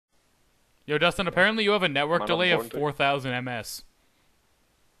Yo, Dustin, apparently you have a network Mine delay of unwarranted. 4,000 ms.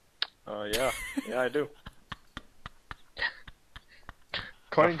 Yeah. Yeah, I do.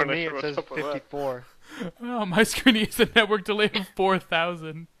 According to I'm not me, sure it what's says up with that. 54. Oh, my screen has a network delay of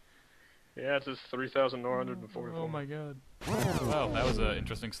 4,000. Yeah, it says 3,944. Oh my god. Well, that was an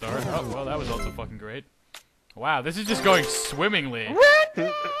interesting start. Oh, well, that was also fucking great. Wow, this is just going swimmingly.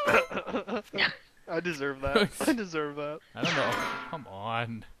 I deserve that. I deserve that. I don't know. Come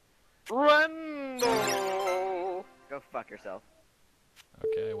on. Rando! Go fuck yourself.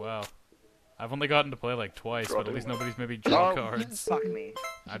 Okay, wow. I've only gotten to play like twice, but at least nobody's maybe Oh, draw cards. fuck me.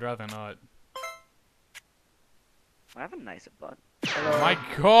 I'd rather not. I have a nice butt. Oh my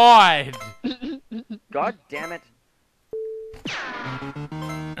god! God damn it.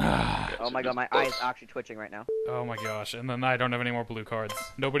 Oh my god, my eye is actually twitching right now. Oh my gosh, and then I don't have any more blue cards.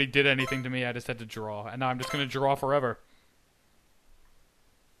 Nobody did anything to me, I just had to draw. And now I'm just gonna draw forever.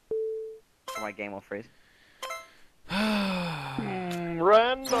 Or my game will freeze.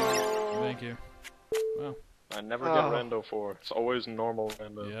 Rando! Thank you. Well, I never get Rando 4. It's always normal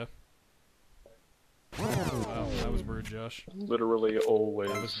Rando. yeah. Wow, that was rude, Josh. Literally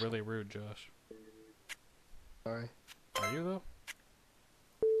always. That was really rude, Josh. Sorry. Are you, though?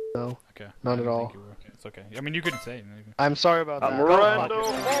 No. Okay. Not I at didn't all. think you were. It's okay. I mean, you could say anything. I'm sorry about that. Rando!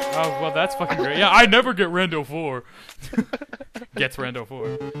 Oh, well, that's fucking great. Yeah, I never get Rando 4. Gets Rando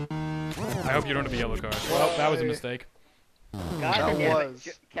 4. I hope you don't have a yellow card. Well, that was a mistake. God That damn it, was.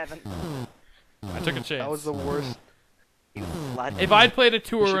 Kevin. I took a chance. That was the worst. You slut. If I'd played a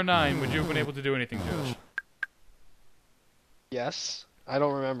 2 or a 9, would you have been able to do anything, Josh? Yes. I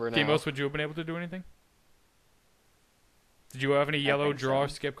don't remember now. Demos, would you have been able to do anything? Did you have any yellow think draw or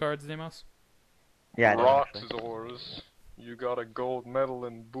so. skip cards, Demos? Yeah, I did, Rocks actually. is ours. You got a gold medal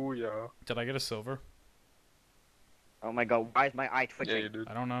in Booya. Did I get a silver? Oh my god, why is my eye Yeah, twitching? you did.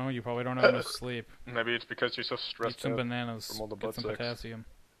 I don't know. You probably don't have enough sleep. Maybe it's because you're so Eat stressed some out. bananas. from all the Get butt some sex. potassium.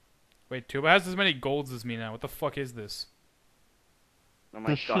 Wait, Tuba has as many golds as me now. What the fuck is this? Oh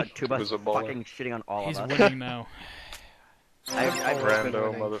my god, Tuba's Tuba's a baller. fucking shitting on all He's of us. winning now. I've Rando been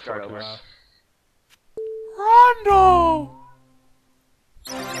start over. motherfuckers. Rondo!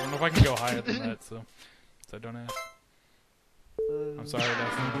 I don't know if I can go higher than that, so don't ask. I'm sorry,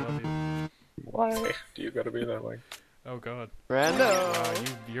 Dustin. I love you. Why do you gotta be that way? Oh god. Rando! Wow,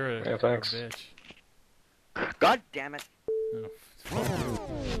 you're a, Yeah, you're a thanks. God damn it. Oh, fuck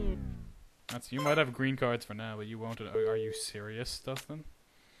you. You might have green cards for now, but you won't. Are you serious, Dustin?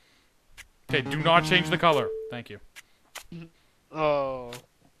 Okay, do not change the color. Thank you. Oh.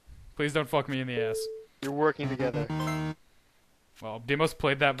 Please don't fuck me in the ass. You're working together. Well, Demos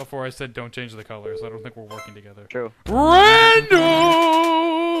played that before I said don't change the color, so I don't think we're working together. True. Rando!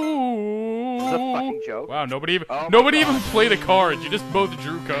 This is a fucking joke. Wow, nobody even Oh my nobody God. even played a card. You just both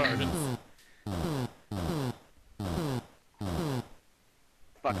drew cards.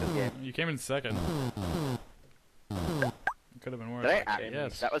 Fuck this game. You came in second. It could have been worse. Did I Okay, actually?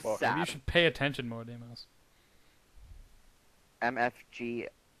 Yes. That was Fuck. Maybe you sad. should pay attention more, Demos. MFG.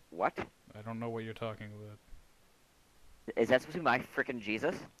 What? I don't know what you're talking about. Is that supposed to be my freaking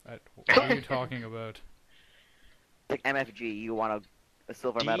Jesus? What are you talking about? Like MFG, you want a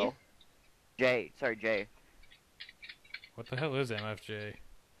silver D? medal. J. Sorry, J. What the hell is MFJ?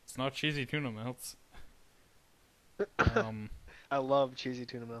 It's not cheesy tuna melts. I love cheesy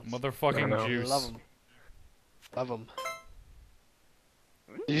tuna melts. Motherfucking I know. juice. Love them. Love them.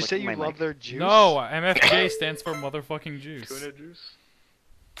 Did you say you love their juice? No, MFJ stands for motherfucking juice. Tuna juice?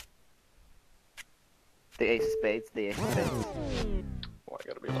 The ace of spades, the ace of spades. Why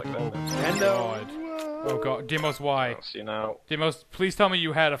gotta be like that, man? Rando! God. Oh god, Demos, why? Oh, see now. Demos, please tell me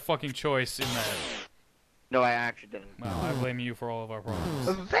you had a fucking choice in that. No, I actually didn't. Well, I blame you for all of our problems.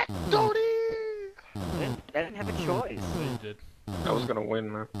 Victory! I didn't have a choice. Yeah, you did. I was gonna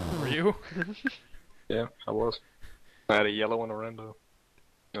win, man. Were you? Yeah, I was. I had a yellow and a rando.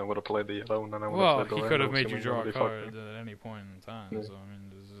 I would have played the yellow and then I would Well, have played the he rando. could have made you assuming draw a nobody fucked card me. at any point in time. Yeah. So I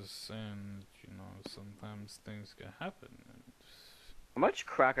mean, there's just saying, you know, sometimes things can happen. And How much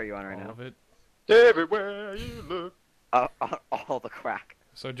crack are you on right all now? of it. Everywhere you look. All the crack.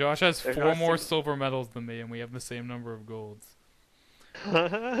 So Josh has There's 4 not a more single- silver medals than me, and we have the same number of golds.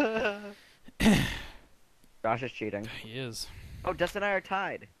 Josh is cheating. He is. Oh, Dustin and I are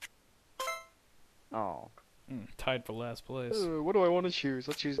tied. Oh. Tied for last place. What do I want to choose?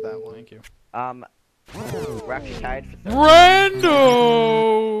 Let's choose that one. Thank you. We're actually tied for third.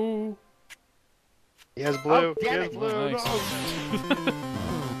 Rando! He has blue. Oh, He damn has it. blue. Nice.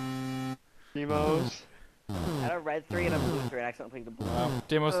 No. Demos. I had a red 3 and a blue 3 and I accidentally played the blue. Wow.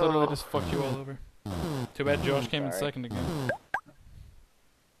 Demos literally just fucked you all over. Too bad Josh came in Sorry. second again.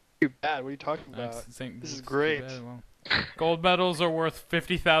 You Dad, what are you talking about? This is great. Well, gold medals are worth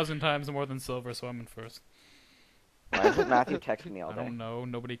 50,000 times more than silver, so I'm in first. Why isn't Matthew texting me all I day? don't know.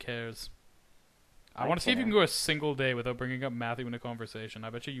 Nobody cares. I I want to see if you care. can go a single day without bringing up Matthew in a conversation. I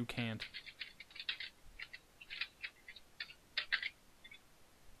bet you can't.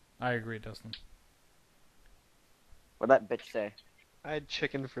 I agree, Dustin. What'd that bitch say? I had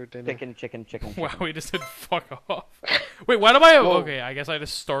chicken for dinner. Chicken. Wow, we just said fuck off. Wait, why do I... Whoa. Okay, I guess I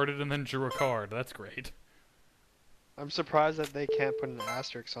just started and then drew a card. That's great. I'm surprised that they can't put an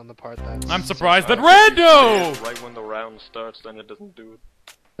asterisk on the part that's... I'm surprised that If you Rando! say it right when the round starts, then it doesn't do it.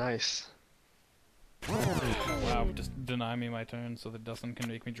 Nice. Wow, just deny me my turn so that Dustin can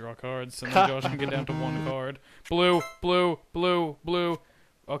make me draw cards, and then Josh can get down to one card. Blue.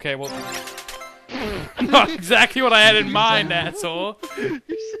 Okay, well... Not exactly what I had in mind, asshole!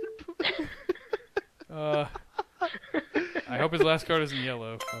 I hope his last card isn't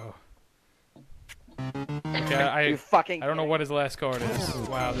yellow. Oh. Okay, You fucking I don't know what his last card is.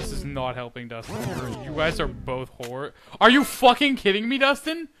 Wow, this is not helping Dustin. You guys are both horror. Are you fucking kidding me,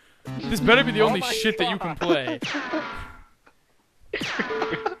 Dustin? This better be the only my shit that you can God. play.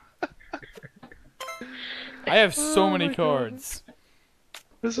 I have so many my cards.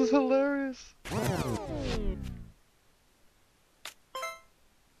 This is hilarious.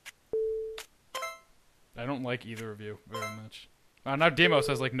 I don't like either of you very much. Now Demos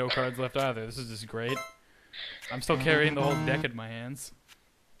has like no cards left either. This is just great. I'm still carrying the whole deck in my hands.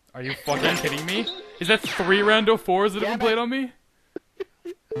 Are you fucking kidding me? Is that 3 rando 4s that have been played on me?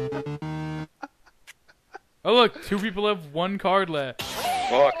 Oh look, 2 people have 1 card left.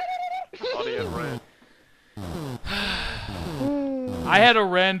 Fuck. Thought he had red. I had a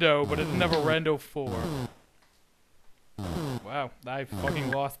rando, but I didn't have a rando 4. Wow, I fucking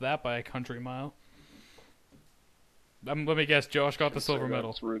lost that by a country mile. Let me guess, Josh got the silver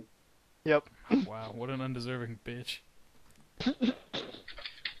medal. That's rude. Yep. Wow, what an undeserving bitch.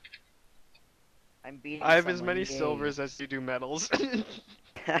 I'm beating I have as someone many gay. silvers as you do medals. You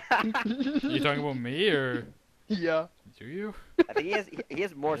talking about me, or Yeah. do you? I think he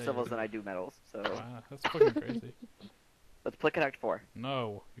has more Yeah, civils you than I do medals. So Wow, that's fucking crazy. let's play Connect 4.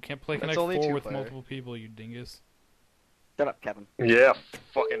 No, you can't play That's Connect only 4 2 with player. multiple people, you dingus. Shut up, Kevin. Yeah,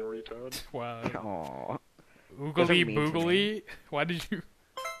 fucking retard. Wow. Aww. Oogly mean to boogly? Why did you...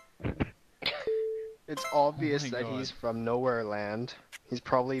 It's obvious my that God. he's from Nowhere Land. He's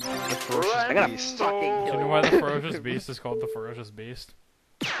probably the ferocious I'm gonna beast. fucking Do kill you know you. why the Ferocious Beast is called the Ferocious Beast?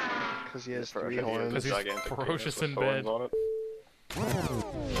 Because he has 3 Ferocious. horns. 'Cause he's Gigantic ferocious penis with in thorns bed. on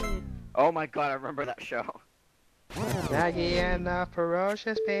it. Oh my god, I remember that show. Maggie and the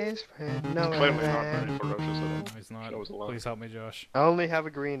ferocious beast from Nowhere Clearly not Land. very ferocious at all. No, he's not. That was a lie. Please help me, Josh. I only have a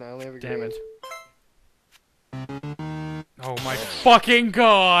green. Damn it. Oh my fucking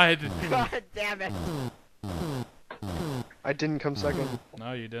god! God damn it. I didn't come second.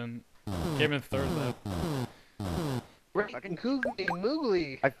 No, you didn't. Came in 3rd, though. Fucking googly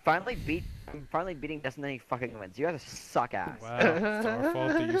moogly. I'm finally beating Dustin and he fucking wins. You guys suck ass. Wow, it's our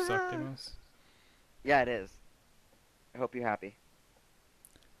fault that you suck, Demos. Yeah, it is. I hope you're happy.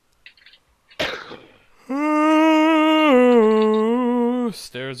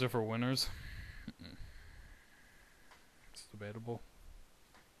 Stairs are for winners. It's debatable.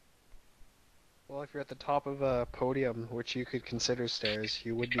 Well, if you're at the top of a podium, which you could consider stairs,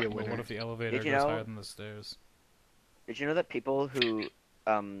 you would be a But winner. what if the elevator Did you goes know- higher than the stairs? Did you know that people who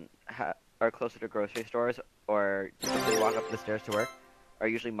are closer to grocery stores or typically walk up the stairs to work are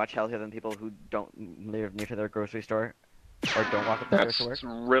usually much healthier than people who don't live near to their grocery store or don't walk up the stairs That's to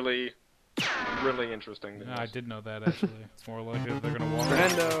work? really, really interesting. No, I did know that, actually. It's more likely that they're gonna walk up.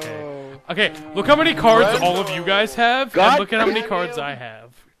 Rando. Okay, look how many cards Rando. all of you guys have, God and look at how many damn cards you. I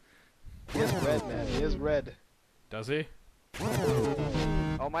have. He is red, man. He is red. Does he?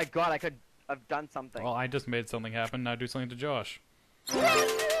 Oh my god, I could have done something. Well, I just made something happen, now do something to Josh.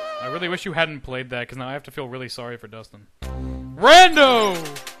 I really wish you hadn't played that, because now I have to feel really sorry for Dustin. Rando!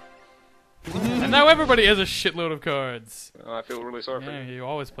 And now everybody has a shitload of cards. I feel really sorry for Yeah, you. you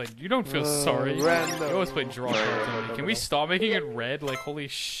always play. You don't feel sorry. Rando. You always play draw cards on me. Can we stop making it red? Like, holy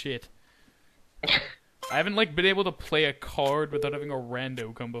shit. I haven't, like, been able to play a card without having a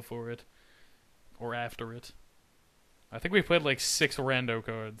rando come before it. Or after it. I think we played, like, 6 rando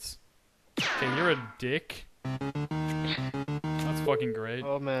cards. Okay, you're a dick. That's fucking great.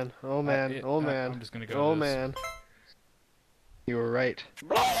 Oh man. Oh man. Oh man. I'm just gonna go Oh to this. man. You were right.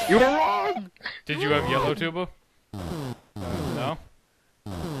 You were wrong. Did you have yellow, Tuba? No?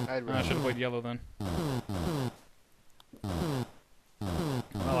 I'd I should have played yellow then. Well,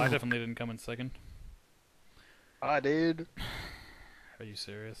 I definitely didn't come in second. dude. Are you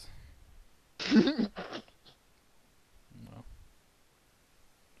serious? No.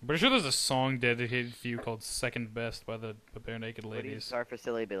 I'm pretty sure there's a song dedicated to you called Second Best by the Bare Naked Ladies. Hoodies are for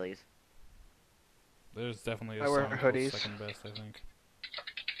silly billies. There's definitely a I wear song called hoodies. Second Best, I think.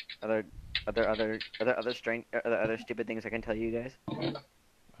 Are there other stupid things I can tell you guys?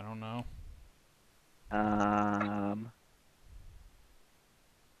 I don't know.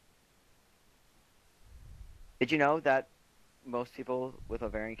 Did you know that most people with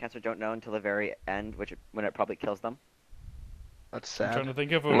ovarian cancer don't know until the very end, when it probably kills them? That's I'm trying to sad.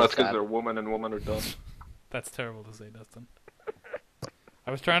 think of Well, a... that's because sad. they're woman and woman are done. That's terrible to say, Dustin.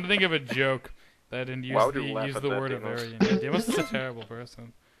 I was trying to think of a joke that didn't use Why would you laugh use at the that, word Demos? ovarian. Yeah, Demos is a terrible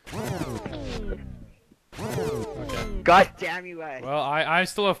person. Okay. God damn you, guys! Well, I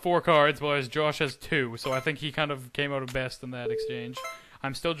still have 4 cards, whereas Josh has 2, so I think he kind of came out of best in that exchange.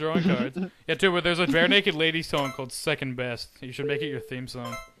 I'm still drawing cards. Yeah, Tuba, there's a Bare Naked Lady song called Second Best. You should make it your theme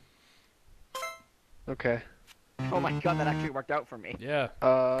song. Okay. Oh my god, that actually worked out for me. Yeah.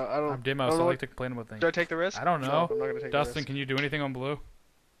 I don't. I'm Demos, I don't I know like to complain about things. Do I take the risk? I don't know. No, I'm not gonna take the Dustin, risk. can you do anything on blue?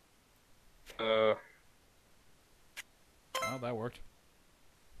 Oh, that worked.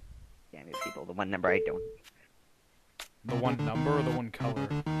 Damn you people, the one number I don't. The one number or the one color?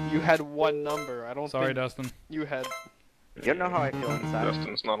 You had one number. I don't Sorry, think Dustin. you had. You don't know how I feel inside.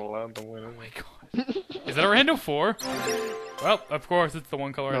 Dustin's not allowed to win. Oh my god. Is that a random 4? Well, of course, it's the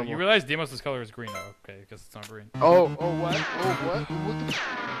one color. No You more. realize Demos' color is green, though. Okay, because it's not green. Oh what? Oh what? What the?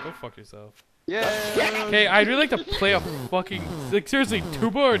 Go fuck yourself. Yeah. Okay, I'd really like to play a fucking... Like, seriously,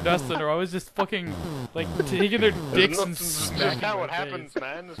 Tuba or Dustin are always just fucking, like, taking their dicks and smacking That's not my what face. happens,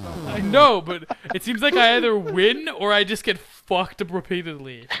 man. It's not I know, but it seems like I either win or I just get fucked up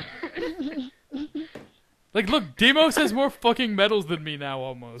repeatedly. Like, look, Demos has more fucking medals than me now,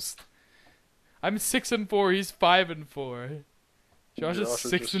 almost. I'm 6 and 4. He's 5 and 4. Josh is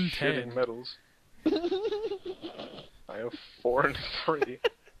 6 and 10. Medals. I have 4 and 3.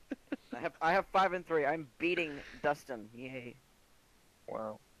 I have 5 and 3. I'm beating Dustin. Yay.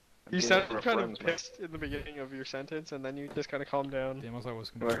 Wow. You Yeah, sounded we're kind of friends, man. pissed in the beginning of your sentence, and then you just kind of calmed down. Demos, I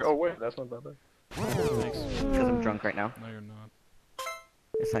was I'm convinced. like, oh wait, that's not that bad. Thanks. Because I'm drunk right now. No, you're not.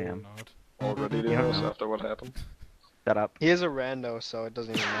 Yes, I You're am. not. Already did Yeah. this after what happened. Shut up. He is a rando, so it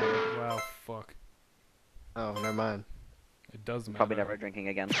doesn't even matter. Wow, fuck. Oh, never mind. It does matter. Probably never drinking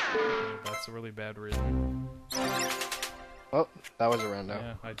again. That's a really bad reason. Oh, that was a rando.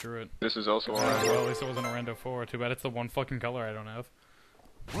 Yeah, I drew it. This is also Well, alright. at least it wasn't a rando 4. Too bad it's the one fucking color I don't have.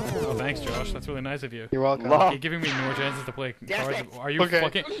 Oh, thanks, Josh. That's really nice of you. You're welcome. Lol. You're giving me more chances to play Damn cards. it. Are you Okay.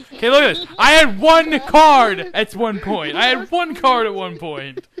 fucking... Okay, look at this. I had 1 card at one point. I had 1 card at one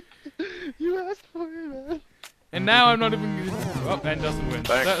point. You asked for it, man. And now I'm not even... Oh, and Dustin wins.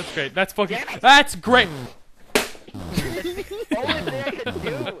 Thanks. That's great. That's fucking... Damn it. That's great. Only thing I can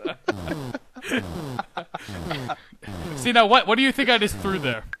do. See, now what do you think I just threw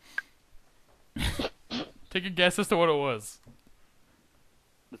there? Take a guess as to what it was.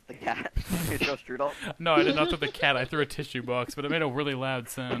 It's the cat. You throw strudel. No, I did not throw the cat. I threw a tissue box, but it made a really loud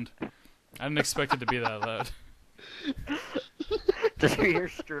sound. I didn't expect it to be that loud. Just hear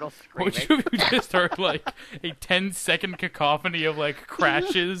strudel What screaming. would you just heard, like, a 10-second cacophony of, like,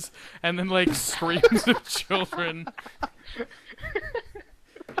 crashes and then, like, screams of children?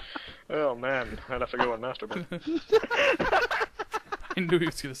 Oh man, I'd have to go and masturbate. I knew he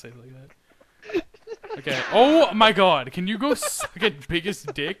was gonna say it like that. Okay. Oh my god, can you go suck at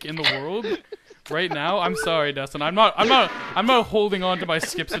biggest dick in the world right now? I'm sorry, Dustin. I'm not holding on to my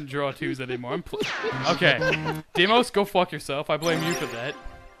skips and draw twos anymore. Okay. Demos, go fuck yourself. I blame you for that.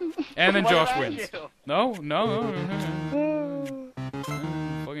 And then What Josh did I wins. do? No.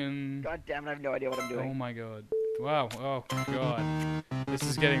 Fucking... God damn it, I have no idea what I'm Oh doing. my god. Wow. Oh god. This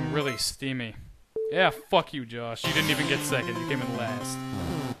is getting really steamy. Yeah, fuck you, Josh. You didn't even get second. You came in last.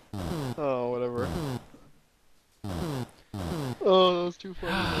 Oh, whatever. Oh, that was too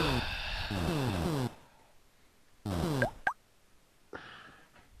funny.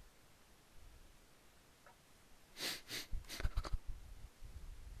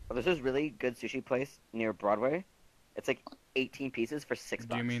 Oh, there's this really good sushi place near Broadway. It's like 18 pieces for $6.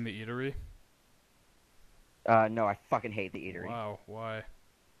 Do you mean the eatery? No, I fucking hate the eatery. Wow, why?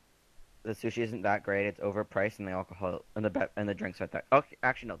 The sushi isn't that great. It's overpriced, and the alcohol and the drinks aren't that. Okay,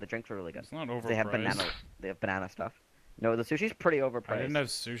 actually, no, the drinks are really good. It's not overpriced. They have banana stuff. No, the sushi's pretty I overpriced. didn't have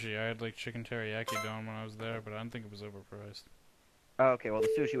sushi. I had like chicken teriyaki don when I was there, but I don't think it was overpriced. Oh, okay, well the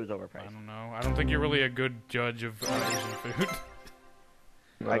sushi was I overpriced. don't know. I don't think you're really a good judge of Asian food.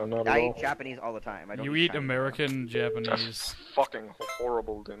 No, not at I all. eat Japanese all the time. I don't You eat Chinese. American, That's Japanese. fucking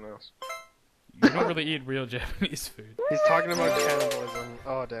horrible, Dennis. You don't really eat real Japanese food. He's talking about cannibalism.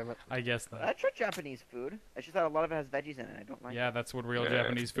 Oh, damn it. I guess not. I tried Japanese food. I just thought a lot of it has veggies in it. I don't like Yeah, it. that's what real Yeah,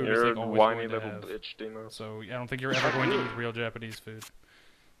 Japanese food is you're like a always whiny going to little have. bitch, Demos. So I don't think you're ever going to eat real Japanese food.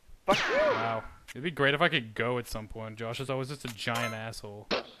 Fuck you! Wow. It'd be great if I could go at some point. Josh is always just a giant asshole.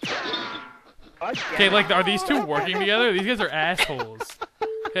 Okay, like, are these two working together? These guys are assholes.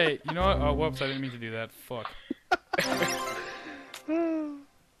 Hey, you know what? Oh, whoops, I didn't mean to do that. Fuck.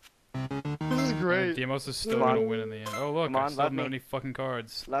 This is great. Demos is still Come on. gonna win in the end. Oh, look, Come I on, still love don't have me. any fucking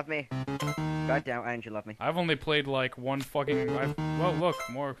cards. Love me. God damn, why didn't you love me? I've only played, like, one fucking... well, look,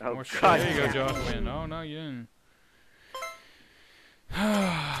 more Oh, shit. God There you go, damn. Josh. Win. Oh, no, you didn't.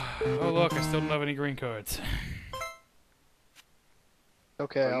 Oh, look, I still don't have any green cards.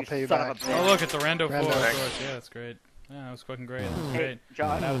 Okay, Oh, I'll you pay you son back. of a Oh, look, it's a rando 4, of Rando. course. Yeah, that's great. Yeah, that was fucking great. That was Hey, great.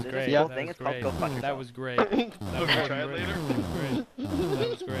 Josh, That was there's great. this whole That thing. was It's called great. Go Fuck Yourself. That was great. That was Okay, fucking try it great. later. That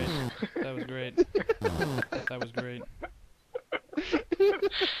was great. That was great. That was great.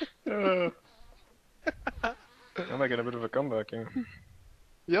 I'm making a bit of a comeback here.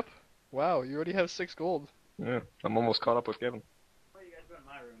 Yep. Wow, you already have 6 gold. Yeah, I'm almost caught up with Kevin. Where are you guys going in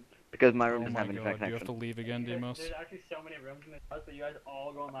my room? Because my room Oh doesn't my have internet god, do you have to connection. leave again, Demos? There's actually so many rooms in this house, but you guys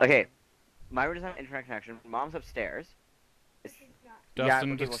all go in my Okay, room. my room doesn't have internet connection. Mom's upstairs. It's... Dustin, yeah, okay,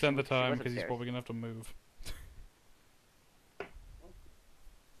 just well, extend the she time, was because he's upstairs. probably gonna have to move.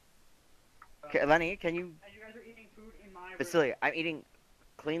 Okay, Lenny, can you... And you guys are eating food in my room. Vasily, I'm eating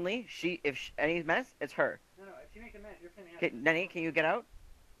cleanly. If any mess, it's her. No, if she makes a mess, you're cleaning up. Okay, Nenny, can you get out?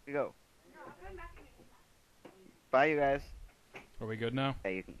 You go. Bye, you guys. Are we good now?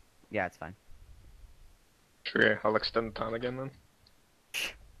 Yeah, you can... Yeah, it's fine. Sure, yeah, I'll extend the time again then.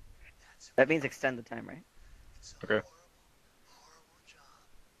 That means extend the time, right? Okay.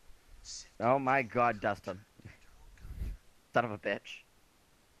 Oh my god, Dustin. Son of a bitch.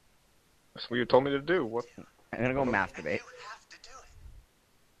 That's what you told me to do. What? I'm gonna go masturbate.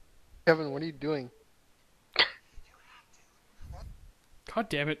 Kevin, what are you doing? God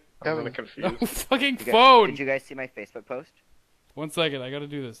damn it. I'm really Kevin. No confused. fucking You guys- phone! Did you guys see my Facebook post? 1 second, I gotta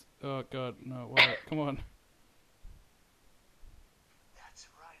do this. Oh god, no, what? Come on. That's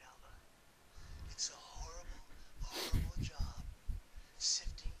right, Alba. It's a horrible, horrible job.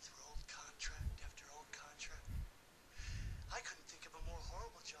 Sifting through old contract after old contract. I couldn't think of a more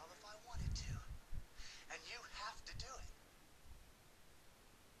horrible job if I wanted to. And you have to do it.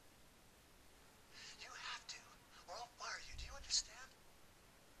 You have to, or I'll fire you. Do you understand?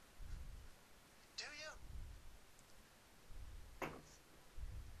 Do you?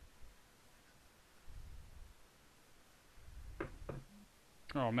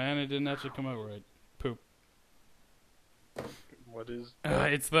 Oh man, it didn't actually come out right. Poop. What is?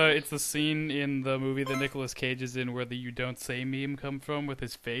 It's the scene in the movie that Nicolas Cage is in where the "you don't say" meme come from with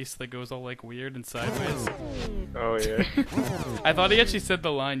his face that goes all like weird and sideways. Oh yeah. I thought he actually said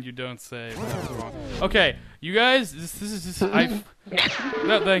the line "you don't say," but that was wrong. Okay, you guys, this is just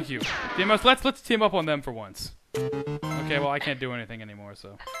no, thank you. Demos, let's team up on them for once. Okay, well I can't do anything anymore,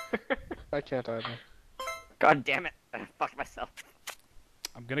 so I can't either. God damn it! I fucked myself.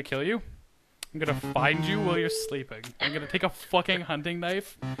 I'm gonna kill you. I'm gonna find you while you're sleeping. I'm gonna take a fucking hunting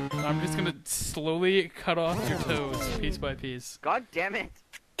knife, and I'm just gonna slowly cut off your toes, piece by piece. God damn it!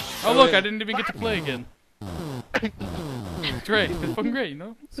 Oh look, I didn't even get to play again. It's great. It's fucking great, you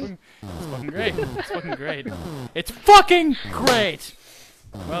know? It's fucking great. It's fucking great. It's fucking great!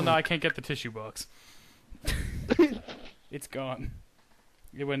 Well, no, I can't get the tissue box. It's gone.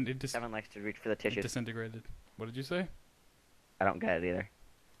 It just Devin likes to reach for the tissues. disintegrated. What did you say? I don't get it either.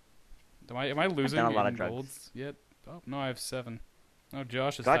 Am I losing done a lot of in drugs. golds yet? Oh, no, I have 7. Oh,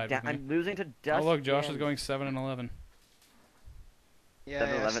 Josh is God tied damn! with me. I'm losing to dust. Oh, look, Josh is again. going 7 and 11. Yeah,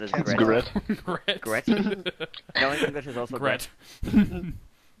 7-Eleven is cancel. Gret. Gret. Gret. No, English is also Gret.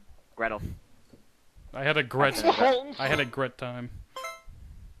 Gretel. I had a Gret. I had a Gret time.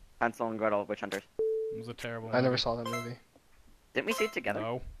 Hansel and Gretel, Witch Hunters. It was a terrible I never movie. saw that movie. Didn't we see it together?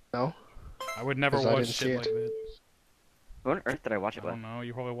 No. No? I would never 'Cause I watch didn't see shit it. like that. Who on earth did I watch it I with? don't know.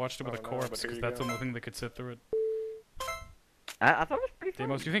 You probably watched it with a Oh, no, corpse, but here because you that's the go. only thing that could sit through it. I thought it was pretty fun.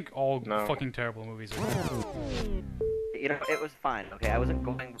 Demos, do you think all No. fucking terrible movies are good? You know, it was fine. Okay, I wasn't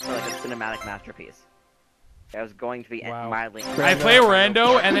going for like a cinematic masterpiece. I was going to be Wow. mildly. I play a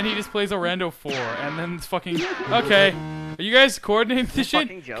rando, and then he just plays a rando 4, and then it's fucking... Okay. Are you guys coordinating this shit?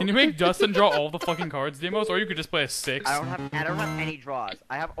 Fucking joke. Can you make Dustin draw all the fucking cards, Demos? Or you could just play a 6? I don't have any draws.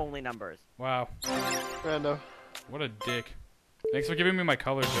 I have only numbers. Wow. Rando. What a dick. Thanks for giving me my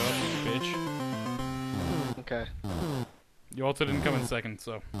color, Josh, you bitch. Okay. You also didn't come in second,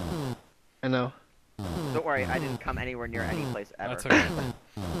 so... I know. Don't worry, I didn't come anywhere near any place ever. That's okay.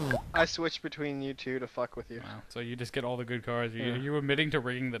 I I switched between you two to fuck with you. Wow. So you just get all the good cards. You admitting to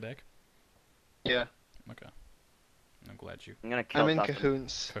rigging the deck? Yeah. Okay. I'm glad you. I'm gonna kill I'm in Dustin.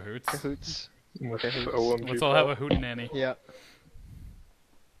 cahoots. Cahoots. Cahoots. With Cahoots. OMG Let's all have a hootenanny. Yeah.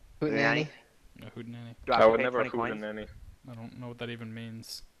 Hootenanny. A hootenanny. Do I I have to would pay never 20 hoot coins? in any. I don't know what that even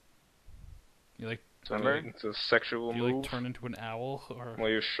means. You like Remember? It's a sexual do you like move. turn into an owl or?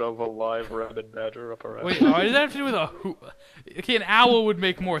 Where you shove a live rabid badger up her ass. Wait, why does that have to do with a hoot? Okay, an owl would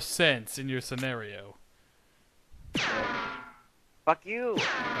make more sense in your scenario. Fuck you!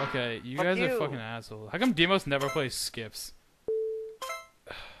 Okay, you Fuck guys are you. fucking assholes. How come Demos never plays skips?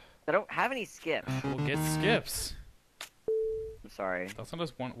 I don't have any skips. We'll get skips. I'm sorry. That's not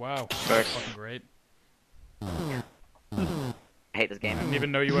just one. Wow, that's Thanks. fucking great. I hate this game. I didn't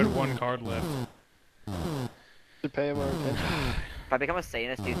even know you had one card left. Should pay more attention. If I become a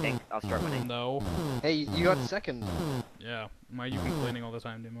Satanist, do you think I'll start winning? No. Hey, you got second. Yeah. Why are you complaining all the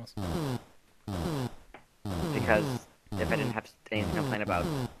time, Demos? Because if I didn't have anything to complain about,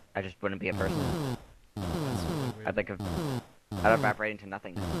 I just wouldn't be a person. That's really weird. I'd evaporate into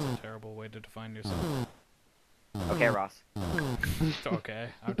nothing. That's a terrible way to define yourself. Okay, Ross. It's okay.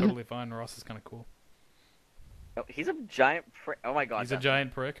 I'm totally fine. Ross is kind of cool. Oh, he's a giant prick. Oh my god. He's a Dustin.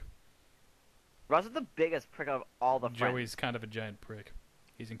 giant prick. Ross is the biggest prick of all the friends. Joey's kind of a giant prick.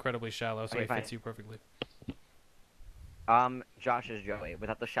 He's incredibly shallow, so Okay, he fine. fits you perfectly. Josh is Joey,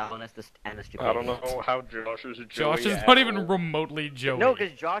 without the shallowness and the I stupidity. don't know how Josh is Joey Josh is at not even all. remotely Joey. No,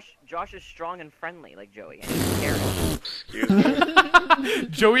 because Josh is strong and friendly like Joey, and he's scary. Excuse me.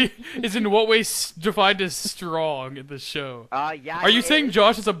 Joey is in what way defined as strong in the show? Yeah. Are you he saying is.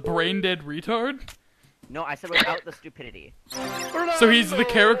 Josh is a brain dead retard? No, I said without the stupidity. So he's the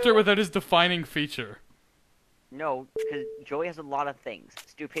character without his defining feature. No, because Joey has a lot of things.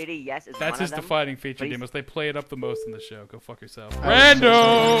 Stupidity, yes, is That's one his of them. defining feature, but he's- Demos. They play it up the most in the show. Go fuck yourself. I was so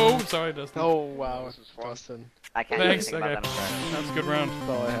Rando! Sorry, Dustin. Oh wow, This is fun. Dustin. I can't Thanks, even think okay. about that. I'm sorry. That was a good round. That's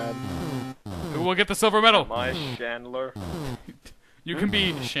all I had. Who will get the silver medal? My Chandler. You can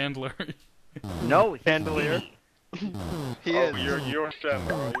be Chandler. No, he's Chandelier? me. He Oh, is. you're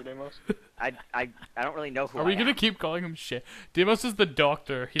Chandler, are you, Demos? I don't really know who Are we I gonna am. keep calling him shit? Demos is the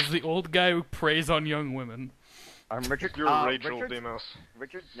doctor. He's the old guy who preys on young women. Richard. You're Rachel Richard's, Demos.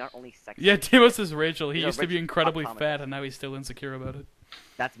 Richard's not only sexy. Yeah, Demos is Rachel. He No, used to be Rachel's incredibly optometrist. fat, and now he's still insecure about it.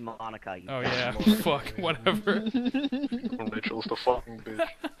 That's Monica. You Oh dumb yeah, lord. fuck, whatever. Rachel's the fucking bitch.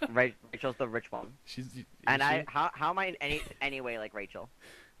 Rachel's the rich one. She's. And is she? how am I in any way like Rachel?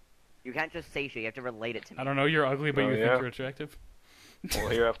 You can't just say she. You have to relate it to me. I don't know. You're ugly, but Oh, you yeah. think you're attractive.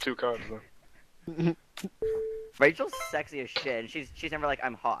 Well, you have two cards then. Rachel's sexy as shit, and she's never like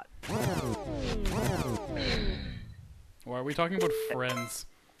I'm hot. Why are we talking about friends?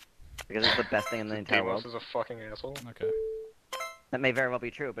 Because it's the best thing in the entire Demos world. is a fucking asshole. Okay. That may very well be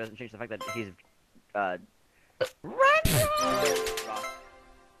true, but it doesn't change the fact that he's Ross.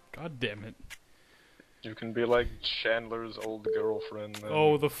 God damn it. You can be like Chandler's old girlfriend. And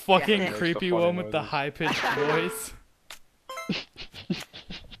Oh, the fucking Yeah. Makes the creepy funny one with the noises. high pitched voice.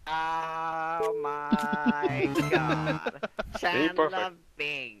 Oh my god. Chandler perfect.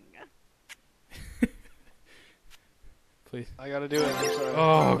 Bing. Please. I gotta do it. I'm sorry.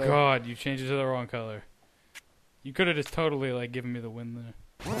 Oh No. god, you changed it to the wrong color. You could have just totally like given me the win there.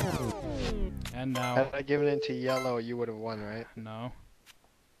 And now, Had I given it to yellow, you would have won, right? no.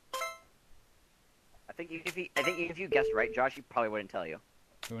 I think if you guessed right, Josh, he probably wouldn't tell you.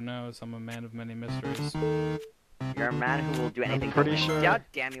 Who knows? I'm a man of many mysteries. You're a man who will do anything. pretty for me. sure- God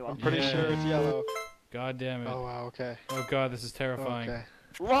damn you! I'm pretty Yeah. sure it's yellow. God damn it. Oh wow, okay. Oh god, this is terrifying. Okay.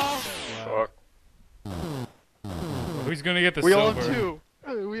 Whoa! Wow. fuck. Well, who's gonna get the We all silver? have two.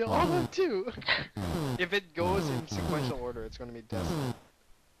 We all have two. If it goes in sequential order, it's gonna be Destiny.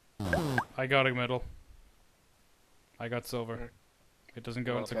 I got a medal. I got silver. It doesn't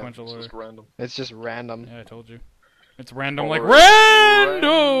go in Okay, sequential it's order. just random. It's just random. Yeah, I told you. It's random like Or-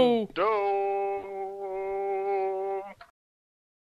 RANDO! Rando!